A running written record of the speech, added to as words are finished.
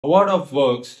Award of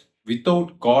works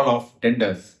without call of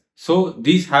tenders. So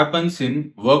this happens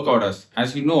in work orders.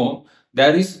 As you know,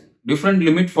 there is different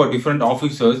limit for different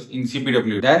officers in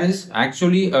CPWD. There is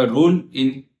actually a rule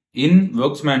in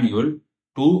Works Manual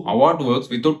to award works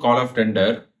without call of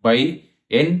tender by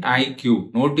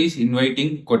NIQ, Notice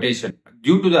Inviting Quotation.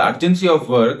 Due to the urgency of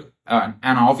work,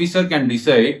 an officer can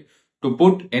decide to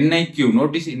put NIQ,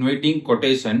 Notice Inviting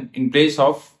Quotation, in place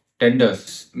of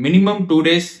tenders. Minimum 2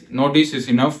 days notice is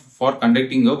enough for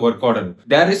conducting a work order.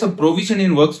 There is a provision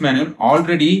in Works Manual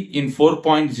already in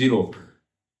 4.0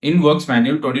 in Works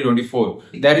Manual 2024.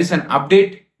 There is an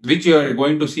update which you are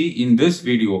going to see in this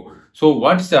video. So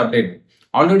what is the update?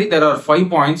 Already there are 5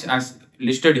 points as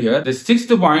listed here. The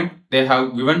 6th point, they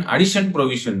have given addition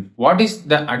provision. What is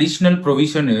the additional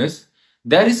provision is,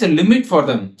 there is a limit for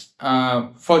them.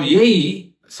 For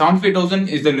AE, 75,000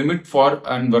 is the limit for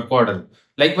a work order.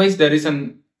 Likewise, there is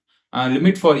a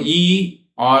limit for EE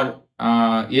or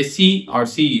SE or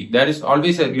CE. There is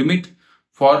always a limit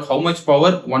for how much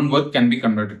power one work can be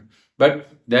converted. But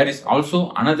there is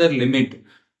also another limit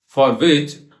for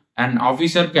which an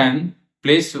officer can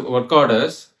place work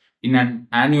orders in an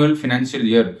annual financial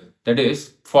year. That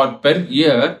is, for per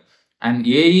year, an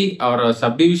AE or a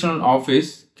subdivisional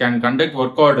office can conduct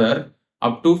work order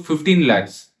up to 15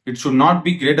 lakhs. It should not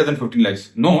be greater than 15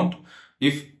 lakhs. Note,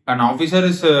 if an officer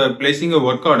is placing a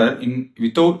work order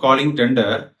without calling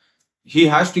tender, he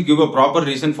has to give a proper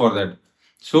reason for that.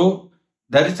 So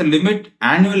there is a limit,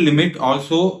 annual limit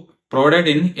also provided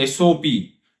in SOP.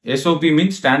 SOP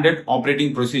means Standard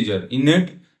Operating Procedure. In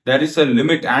it, there is a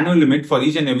limit, annual limit for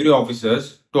each and every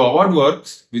officers to award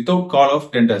works without call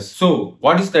of tenders. So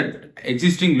what is that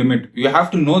existing limit? You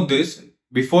have to know this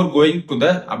before going to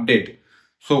the update.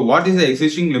 So what is the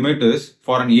existing limit is,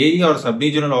 for an AE or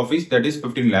sub-regional office, that is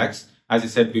 15 lakhs, as I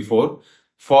said before.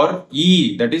 For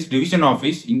EE, that is division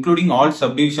office, including all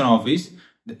subdivision office,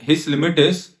 his limit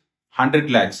is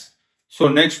 100 lakhs. So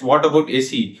next, what about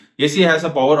SE? SE has a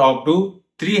power up to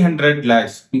 300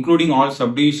 lakhs, including all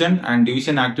subdivision and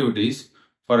division activities.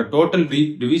 For a total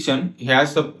division,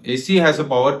 SE has a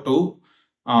power to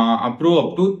approve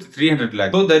up to 300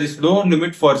 lakhs. So there is no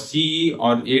limit for CE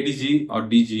or ADG or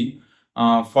DG.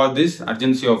 For this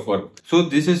urgency of work. So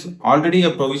this is already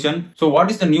a provision. So what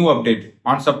is the new update?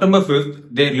 On September 5th,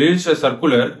 they released a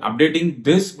circular updating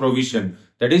this provision.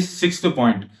 That is 6th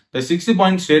point. The 6th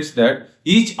point states that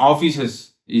each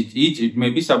offices, it may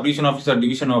be subdivision office or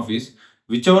division office,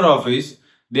 whichever office,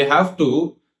 they have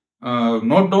to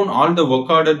note down all the work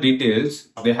order details.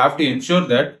 They have to ensure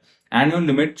that annual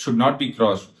limit should not be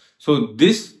crossed. So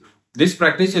this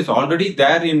practice is already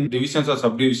there in divisions or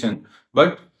subdivision,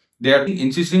 but they are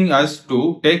insisting us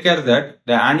to take care that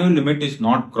the annual limit is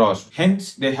not crossed.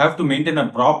 Hence, they have to maintain a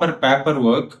proper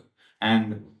paperwork.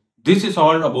 And this is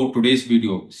all about today's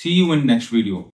video. See you in next video.